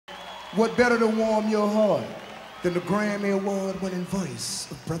What better to warm your heart than the Grammy Award-winning voice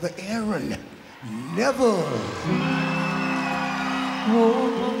of Brother Aaron Neville?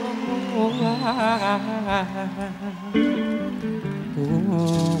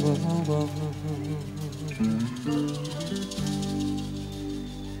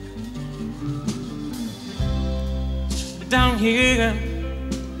 Down here,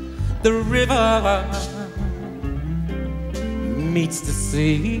 the river meets the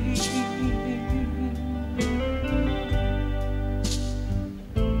sea.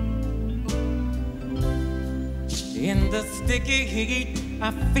 In the sticky heat,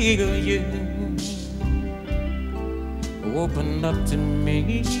 I feel you open up to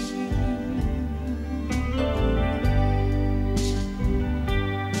me.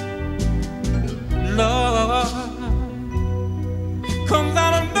 Love comes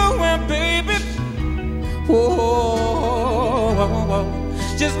out of nowhere, baby. Whoa,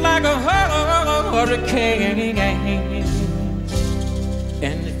 just like a hurricane,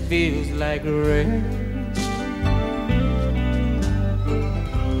 and it feels like rain.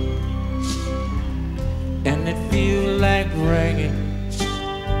 And it feels like rain.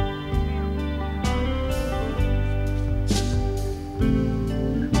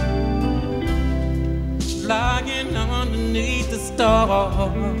 Lying underneath the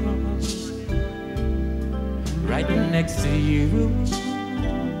stars, right next to you.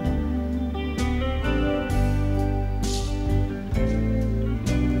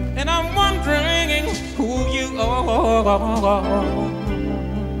 And I'm wondering who you are.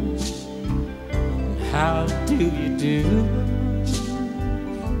 How do you do?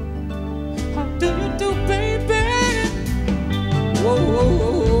 How do you do, baby? Whoa, whoa,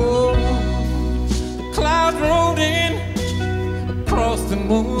 whoa. The clouds rolled in across the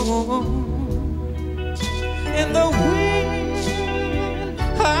moon, and the wind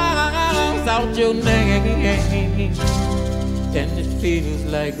howls out your name, and it feels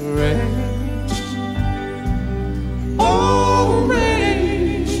like rain. Oh,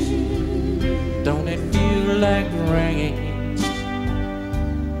 rain. Don't it feel like rain?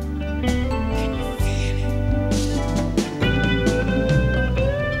 Can you feel it?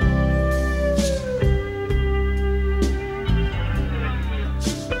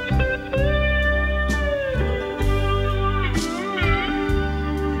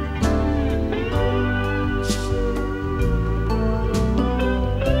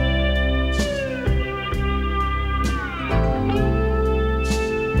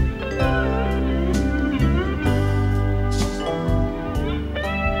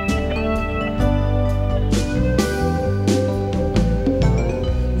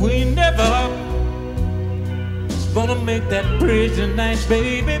 Gonna make that bridge tonight,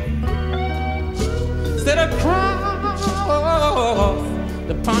 baby. Instead of cross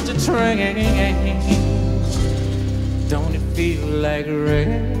the Pontchartrain. Don't it feel like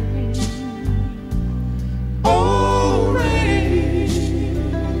rain? Oh, rain.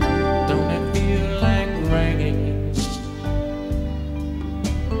 Don't it feel like rain?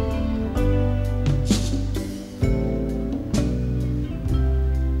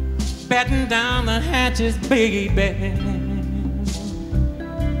 Batten down the hatches, baby.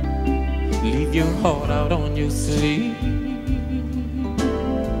 Leave your heart out on your sleeve.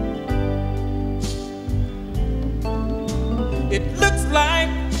 It looks like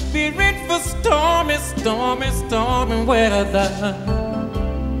we're in for stormy, stormy, stormy weather,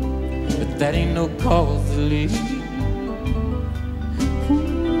 but that ain't no cause to leave. Ooh.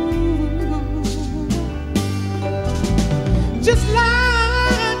 Just like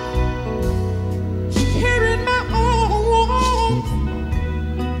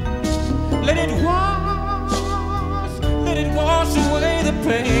let it wash away the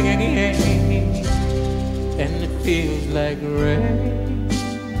pain, and it feels like rain.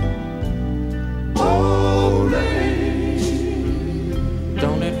 Oh, rain.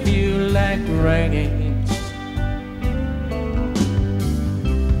 Don't it feel like rain?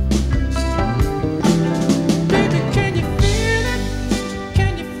 Baby, can you feel it?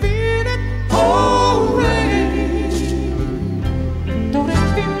 Can you feel it? Oh, rain. Don't it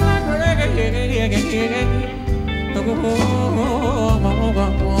feel like rain?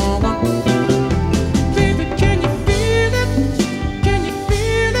 Baby, can you feel it? Can you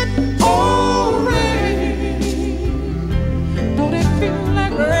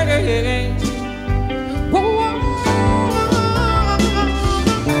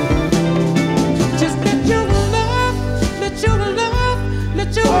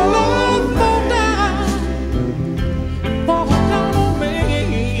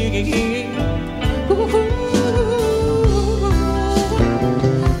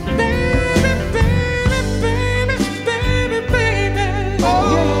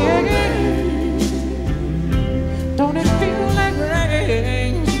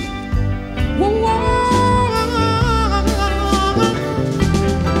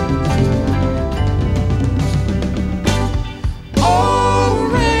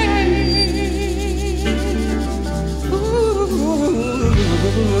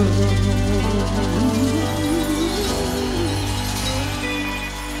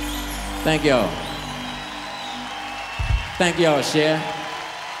Thank y'all. Thank y'all, Cher.